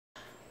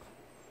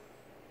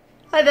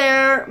Hi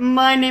there,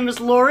 my name is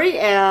Lorrie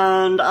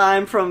and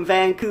I'm from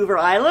Vancouver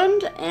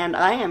Island and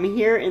I am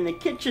here in the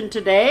kitchen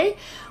today.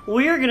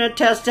 We are going to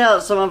test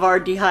out some of our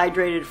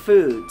dehydrated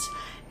foods.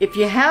 If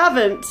you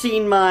haven't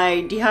seen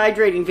my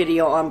dehydrating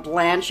video on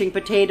blanching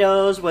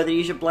potatoes, whether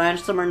you should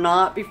blanch them or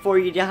not before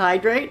you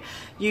dehydrate,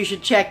 you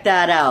should check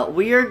that out.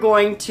 We are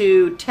going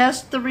to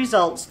test the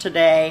results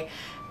today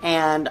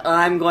and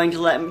I'm going to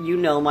let you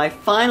know my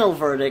final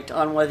verdict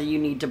on whether you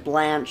need to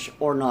blanch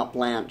or not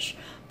blanch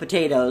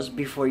potatoes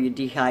before you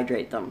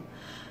dehydrate them.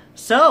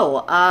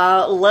 So,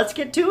 let's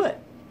get to it.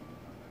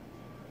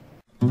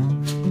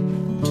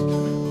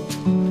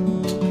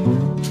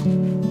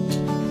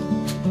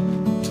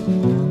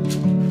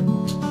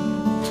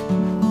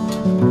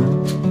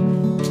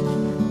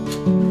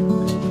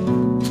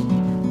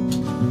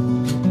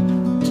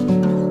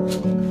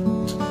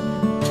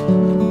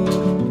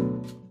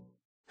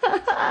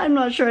 I'm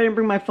not sure I didn't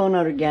bring my phone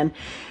out again.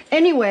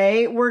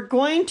 Anyway, we're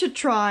going to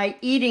try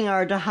eating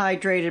our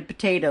dehydrated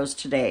potatoes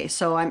today.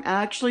 So I'm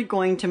actually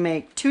going to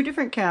make two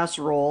different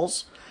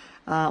casseroles.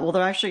 Well,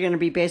 they're actually going to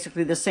be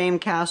basically the same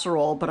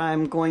casserole, but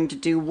I'm going to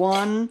do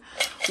one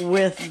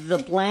with the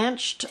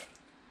blanched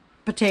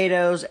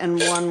potatoes and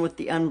one with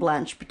the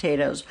unblanched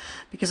potatoes,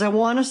 because I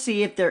want to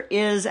see if there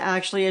is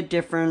actually a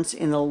difference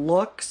in the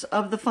looks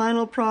of the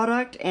final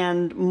product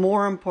and,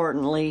 more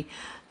importantly,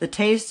 the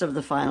taste of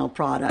the final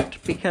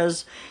product.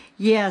 Because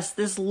yes,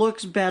 this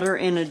looks better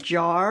in a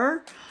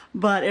jar,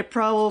 but it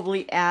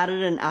probably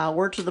added an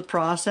hour to the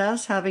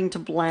process, having to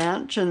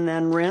blanch and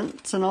then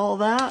rinse and all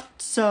that.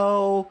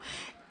 So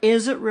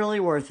is it really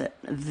worth it?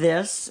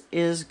 This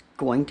is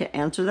going to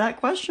answer that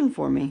question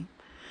for me.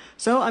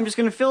 So I'm just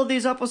going to fill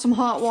these up with some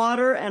hot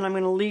water and I'm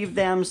going to leave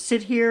them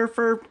sit here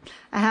for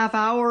a half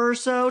hour or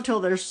so till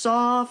they're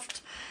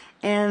soft,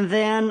 and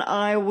then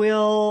I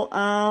will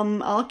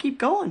I'll keep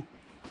going.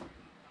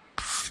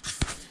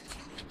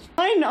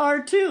 Mine are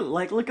too.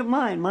 Like, look at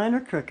mine. Mine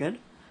are crooked.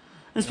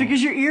 It's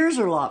because your ears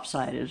are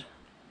lopsided.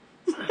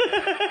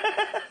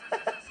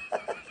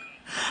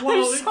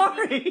 Well, I'm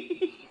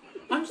sorry.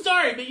 I'm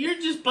sorry, but you're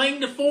just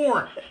playing the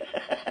foreign.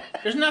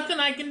 There's nothing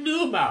I can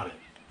do about it.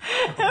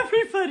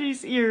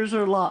 Everybody's ears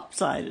are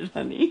lopsided,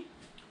 honey.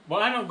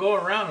 Well, I don't go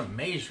around and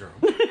measure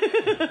them.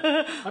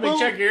 Let me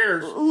check your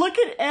ears. Look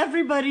at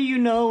everybody you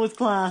know with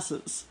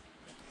glasses.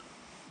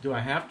 Do I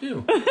have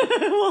to?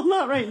 Well,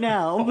 not right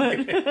now,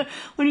 but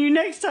when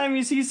next time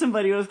you see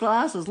somebody with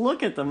glasses,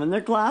 look at them, and their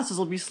glasses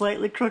will be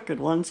slightly crooked.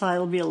 One side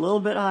will be a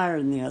little bit higher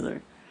than the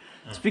other.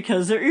 It's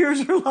because their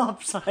ears are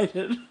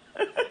lopsided.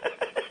 Like,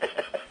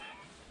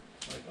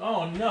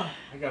 oh no,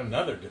 I got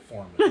another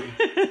deformity.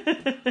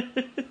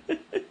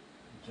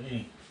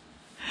 Gee.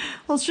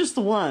 Well, it's just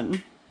the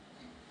one.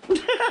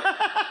 The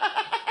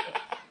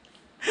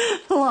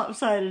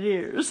lopsided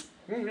ears.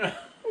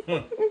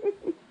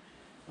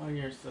 Oh,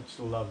 you're such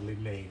a lovely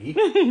lady.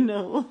 I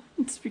know.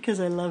 It's because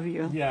I love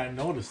you. Yeah, I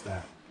noticed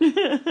that.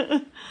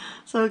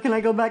 So can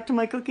I go back to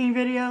my cooking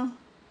video?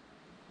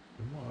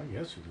 Well, I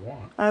guess if you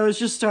want. I was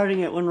just starting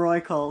it when Roy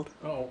called.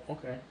 Oh,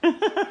 okay.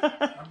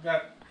 I've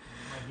got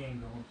my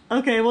game going.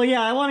 Okay, well,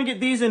 yeah, I want to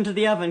get these into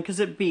the oven because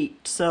it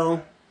beeped.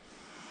 So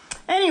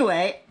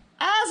anyway,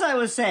 as I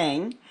was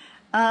saying,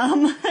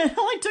 it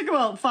only took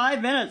about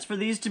 5 minutes for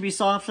these to be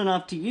soft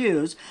enough to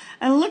use.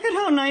 And look at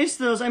how nice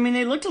those, I mean,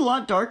 they looked a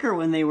lot darker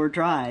when they were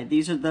dried.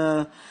 These are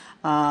the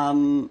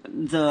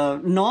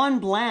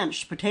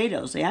non-blanched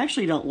potatoes. They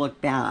actually don't look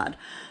bad.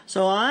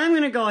 So I'm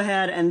going to go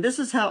ahead, and this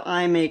is how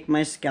I make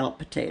my scalloped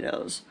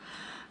potatoes.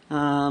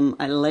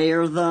 I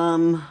layer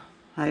them.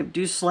 I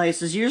do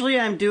slices. Usually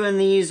I'm doing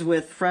these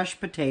with fresh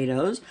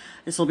potatoes.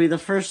 This will be the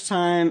first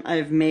time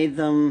I've made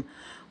them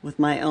with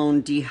my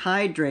own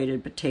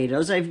dehydrated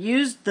potatoes. I've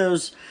used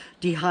those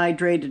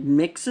dehydrated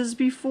mixes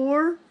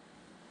before.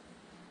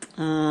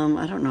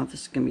 I don't know if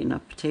this is going to be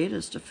enough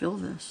potatoes to fill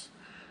this.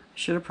 I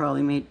should have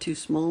probably made two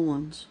small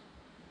ones.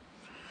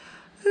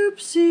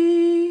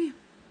 Oopsie.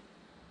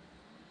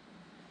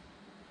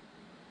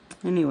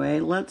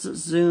 Anyway, let's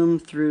zoom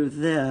through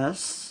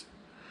this,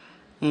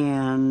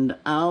 and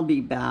I'll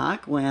be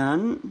back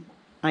when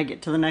I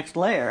get to the next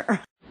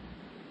layer.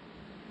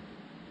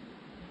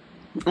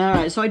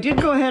 Alright, so I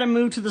did go ahead and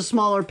move to the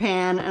smaller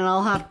pan, and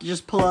I'll have to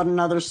just pull out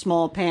another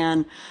small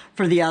pan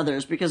for the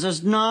others because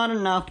there's not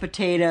enough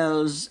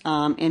potatoes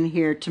in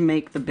here to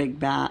make the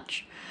big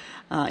batch.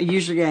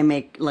 Usually I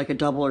make like a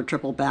double or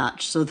triple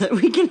batch so that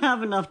we can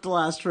have enough to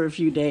last for a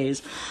few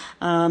days.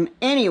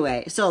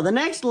 Anyway, so the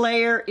next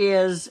layer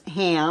is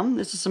ham.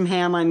 This is some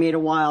ham I made a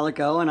while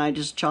ago, and I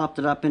just chopped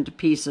it up into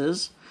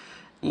pieces.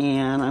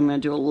 And I'm going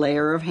to do a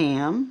layer of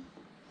ham.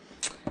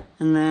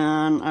 And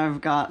then I've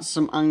got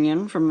some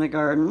onion from the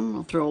garden.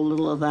 I'll throw a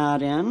little of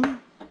that in.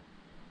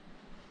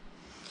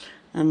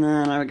 And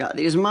then I've got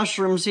these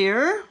mushrooms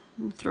here.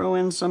 I'll throw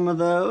in some of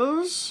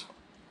those.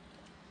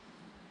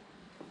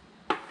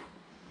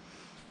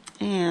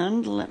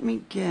 And let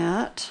me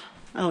get...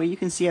 Oh, you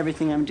can see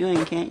everything I'm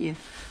doing, can't you?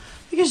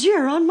 Because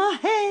you're on my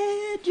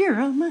head. You're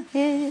on my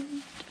head.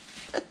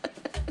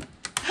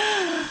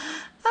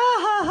 Ah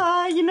ha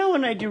ha. You know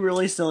when I do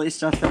really silly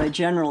stuff that I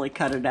generally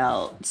cut it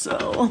out,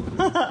 so.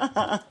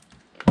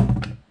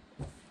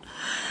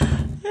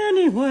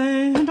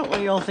 Anyway, I don't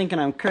want you all thinking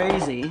I'm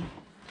crazy.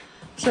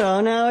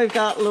 So now we've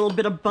got a little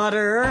bit of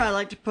butter. I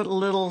like to put a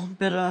little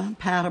bit of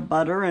pat of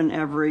butter in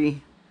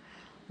every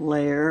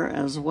layer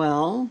as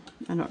well.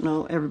 I don't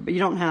know, you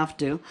don't have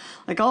to.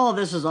 Like, all of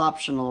this is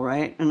optional,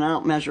 right? And I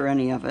don't measure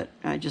any of it.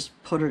 I just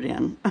put it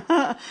in.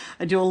 I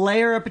do a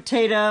layer of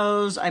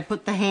potatoes. I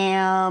put the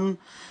ham.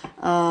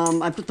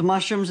 I put the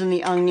mushrooms and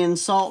the onion,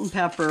 salt and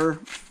pepper.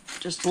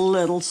 Just a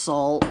little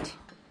salt.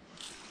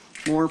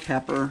 More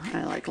pepper.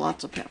 I like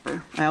lots of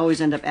pepper. I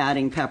always end up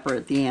adding pepper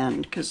at the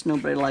end because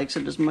nobody likes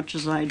it as much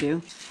as I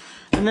do.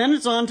 And then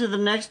it's on to the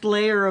next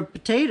layer of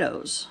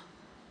potatoes.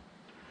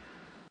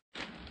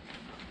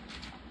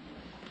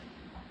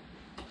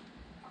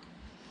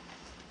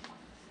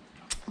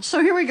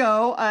 So here we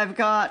go. I've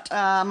got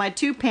my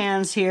 2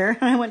 pans here.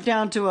 I went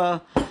down to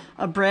a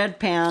bread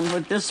pan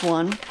with this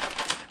one.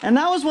 And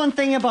that was one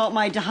thing about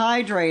my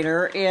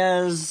dehydrator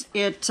is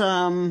it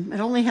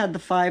only had the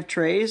 5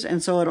 trays.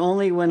 And so it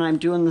only, when I'm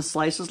doing the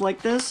slices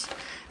like this,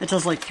 it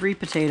does like 3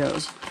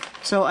 potatoes.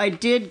 So I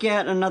did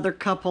get another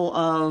couple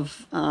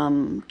of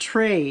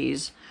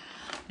trays.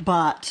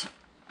 But,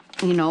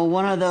 you know,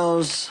 one of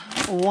those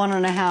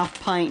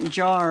 1.5 pint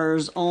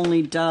jars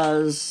only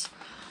does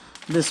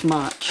this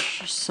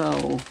much,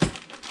 so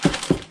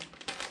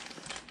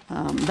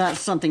that's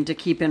something to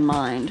keep in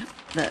mind.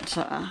 That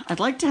I'd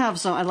like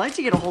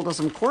to get a hold of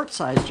some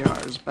quart-sized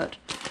jars, but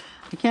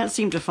I can't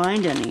seem to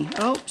find any.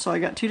 Oh, so I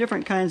got 2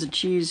 different kinds of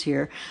cheese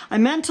here. I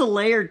meant to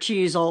layer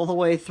cheese all the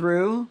way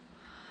through,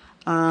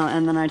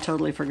 and then I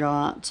totally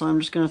forgot. So I'm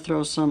just going to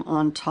throw some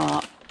on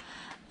top.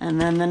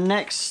 And then the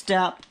next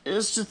step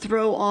is to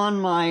throw on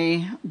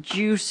my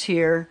juice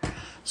here.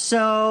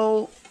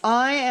 So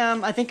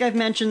I think I've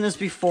mentioned this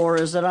before,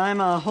 is that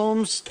I'm a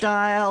home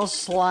style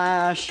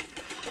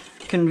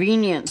 /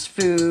 convenience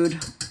food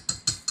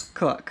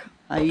cook.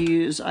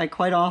 I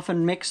quite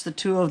often mix the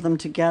 2 of them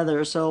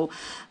together. So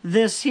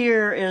this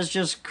here is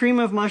just cream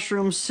of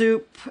mushroom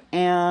soup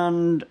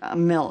and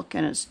milk,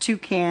 and it's 2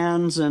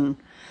 cans. And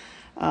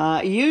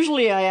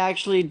usually I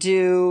actually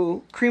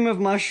do cream of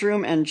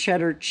mushroom and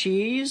cheddar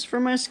cheese for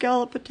my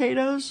scallop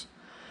potatoes,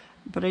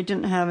 but I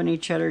didn't have any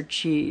cheddar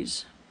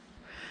cheese.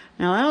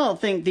 Now, I don't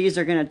think these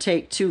are going to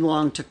take too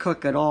long to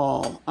cook at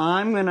all.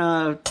 I'm going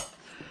to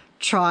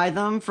try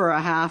them for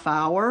a half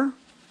hour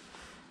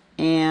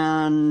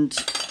and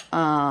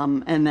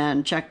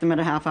then check them at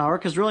a half hour,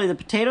 because really the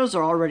potatoes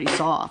are already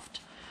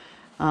soft.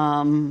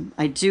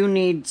 I do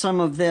need some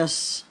of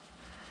this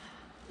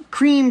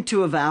cream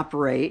to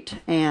evaporate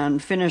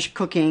and finish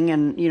cooking,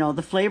 and, you know,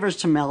 the flavors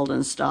to meld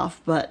and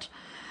stuff, but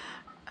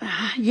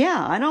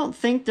yeah, I don't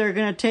think they're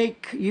going to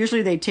take,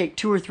 usually they take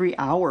 2 or 3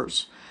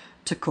 hours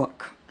to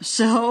cook.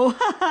 So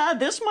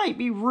this might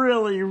be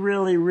really,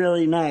 really,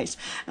 really nice.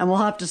 And we'll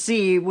have to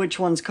see which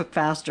ones cook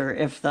faster.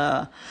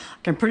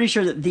 I'm pretty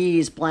sure that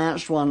these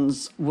blanched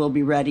ones will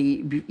be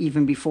ready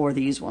even before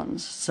these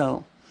ones.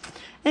 So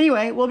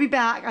anyway, we'll be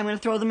back. I'm going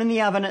to throw them in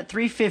the oven at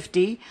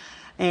 350.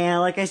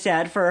 And like I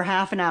said, for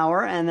half an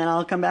hour, and then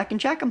I'll come back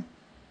and check them.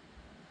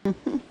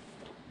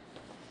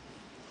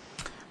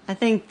 I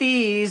think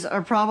these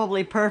are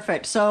probably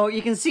perfect. So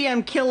you can see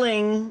I'm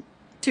killing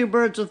 2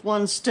 birds with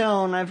 1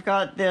 stone. I've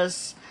got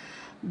this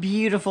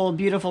beautiful,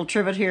 beautiful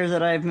trivet here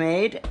that I've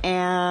made,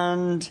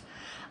 and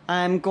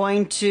I'm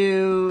going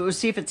to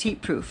see if it's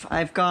heat proof.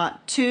 I've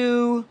got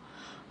 2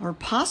 or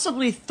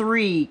possibly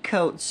 3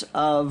 coats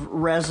of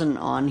resin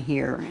on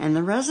here, and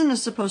the resin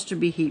is supposed to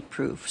be heat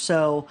proof.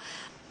 So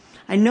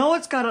I know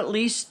it's got at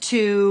least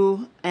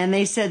 2, and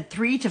they said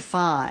 3 to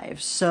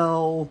 5.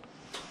 So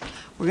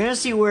we're gonna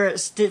see where it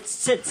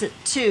sits at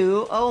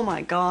 2. Oh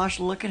my gosh,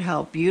 look at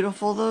how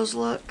beautiful those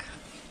look.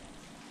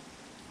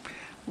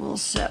 We'll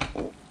set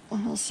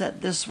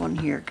this one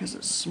here because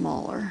it's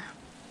smaller.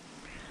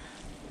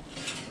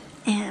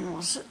 And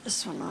we'll set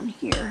this one on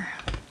here.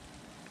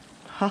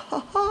 Ha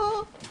ha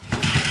ha.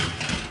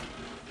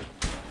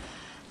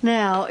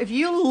 Now, if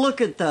you look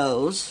at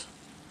those,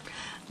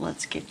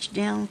 let's get you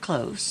down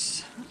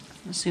close,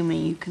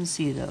 assuming you can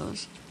see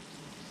those.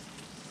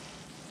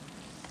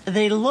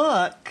 They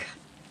look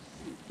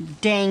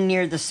dang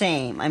near the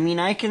same. I mean,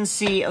 I can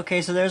see,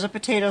 okay, so there's a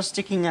potato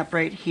sticking up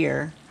right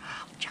here.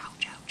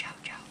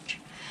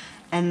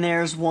 And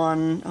there's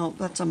one, oh,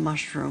 that's a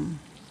mushroom.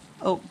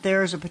 Oh,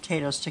 there's a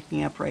potato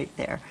sticking up right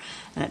there.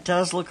 And it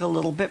does look a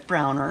little bit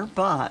browner,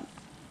 but,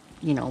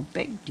 you know,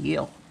 big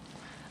deal.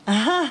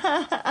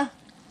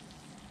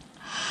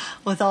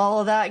 With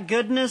all of that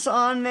goodness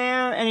on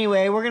there.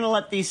 Anyway, we're going to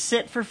let these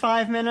sit for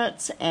 5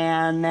 minutes,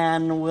 and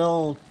then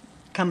we'll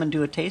come and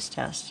do a taste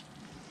test.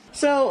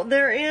 So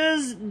there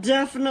is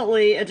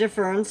definitely a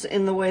difference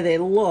in the way they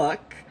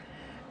look.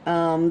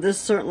 This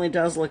certainly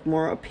does look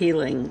more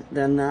appealing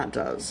than that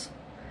does.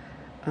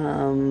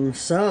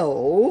 Based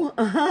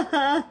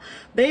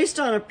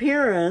on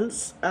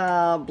appearance,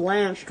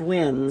 blanched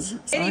wins.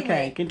 Anyway,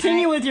 okay,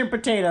 continue with your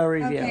potato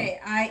review.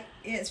 Okay,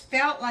 it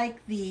felt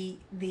like the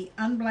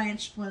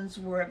unblanched ones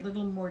were a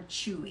little more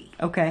chewy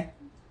Okay.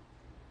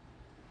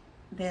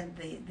 than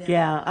the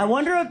Yeah, I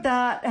wonder if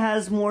that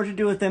has more to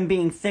do with them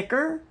being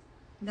thicker,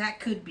 that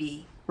could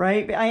be.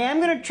 right? I am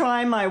going to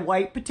try my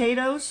white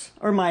potatoes,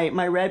 or my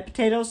red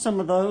potatoes, some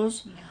of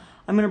those. Yeah.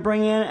 I'm going to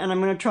bring in and I'm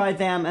going to try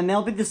them, and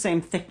they'll be the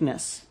same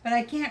thickness. But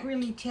I can't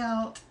really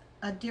tell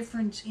a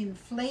difference in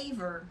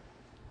flavor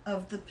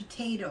of the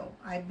potato.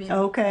 I've been,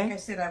 Okay. like I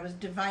said, I was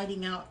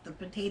dividing out the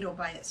potato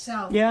by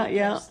itself. Yeah,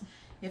 because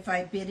if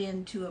I bit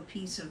into a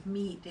piece of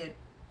meat, it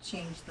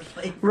changed the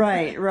flavor.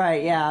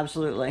 Right, yeah,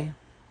 absolutely.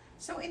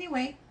 So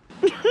anyway,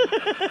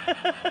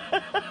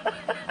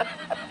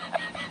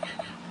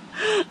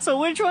 So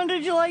which one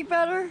did you like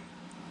better?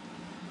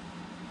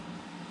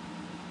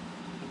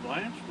 The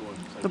blanched ones.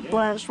 I The guess.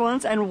 blanched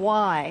ones, and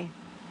why?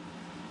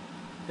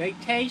 They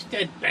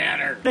tasted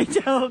better. They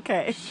do,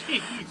 okay.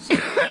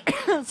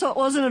 Jeez. So it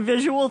wasn't a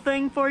visual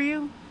thing for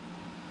you?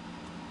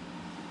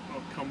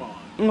 Oh, come on.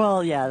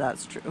 Well, yeah,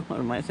 that's true. What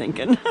am I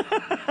thinking?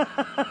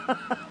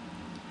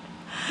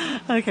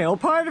 Okay, well,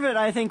 part of it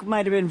I think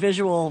might have been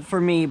visual for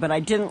me, but I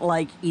didn't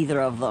like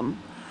either of them.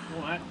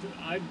 Well,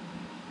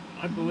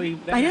 I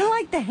believe that. I didn't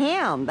like the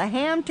ham. The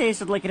ham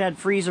tasted like it had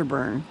freezer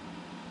burn.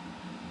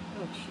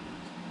 Oh,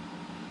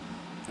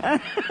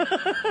 shit.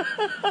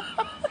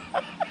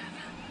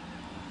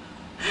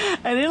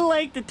 I didn't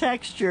like the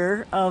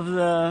texture of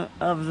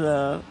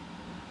the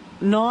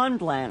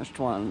non-blanched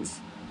ones.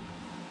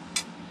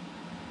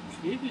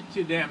 You're just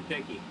too damn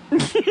picky.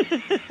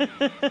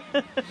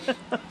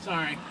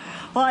 Sorry.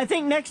 Well, I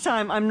think next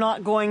time I'm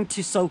not going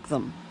to soak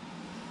them.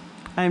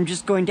 I'm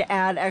just going to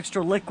add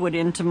extra liquid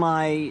into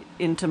my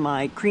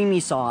creamy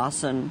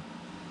sauce, and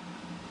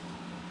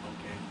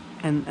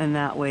Okay.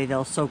 that way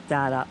they'll soak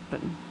that up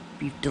and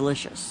be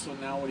delicious. So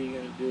now what are you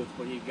going to do with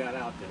what you got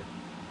out there?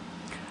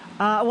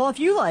 Well, if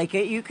you like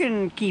it, you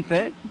can keep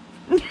it.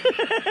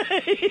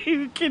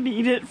 You can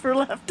eat it for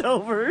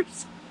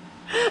leftovers.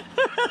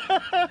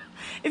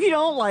 If you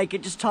don't like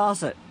it, just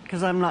toss it,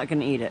 because I'm not going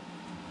to eat it.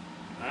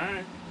 All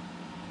right.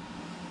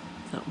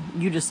 So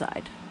you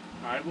decide.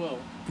 I will.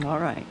 All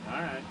right.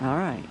 All right. All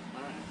right.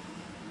 All right.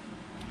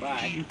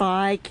 Bye.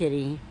 Bye,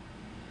 kitty.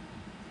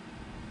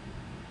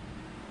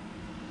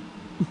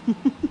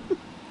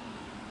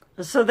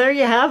 So there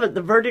you have it.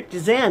 The verdict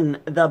is in.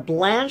 The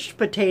blanched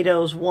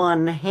potatoes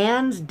won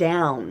hands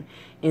down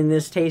in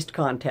this taste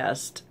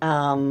contest.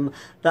 The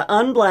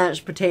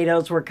unblanched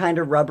potatoes were kind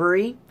of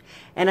rubbery.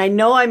 And I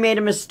know I made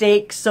a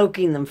mistake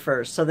soaking them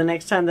first. So the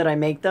next time that I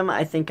make them,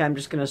 I think I'm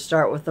just going to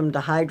start with them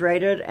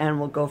dehydrated, and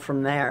we'll go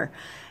from there.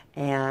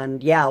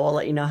 And yeah, we'll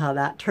let you know how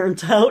that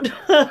turns out.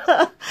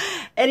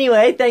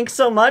 Anyway, thanks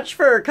so much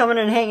for coming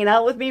and hanging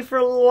out with me for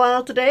a little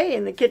while today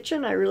in the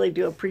kitchen. I really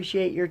do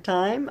appreciate your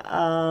time.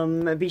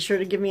 Be sure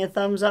to give me a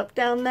thumbs up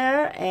down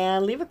there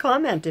and leave a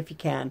comment if you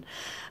can.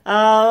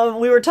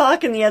 We were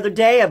talking the other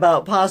day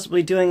about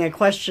possibly doing a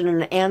question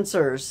and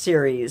answer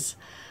series.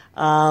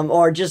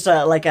 Or just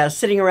like a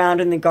sitting around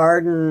in the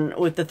garden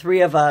with the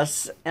three of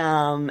us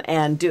and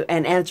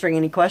answering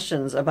any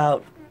questions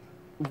about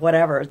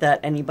whatever that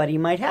anybody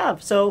might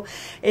have. So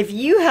if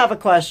you have a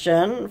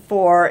question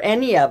for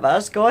any of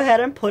us, go ahead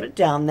and put it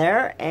down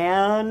there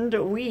and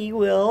we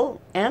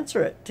will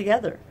answer it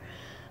together.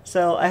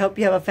 So I hope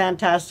you have a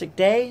fantastic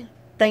day.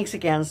 Thanks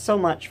again so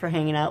much for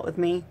hanging out with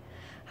me.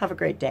 Have a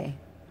great day.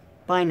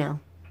 Bye now.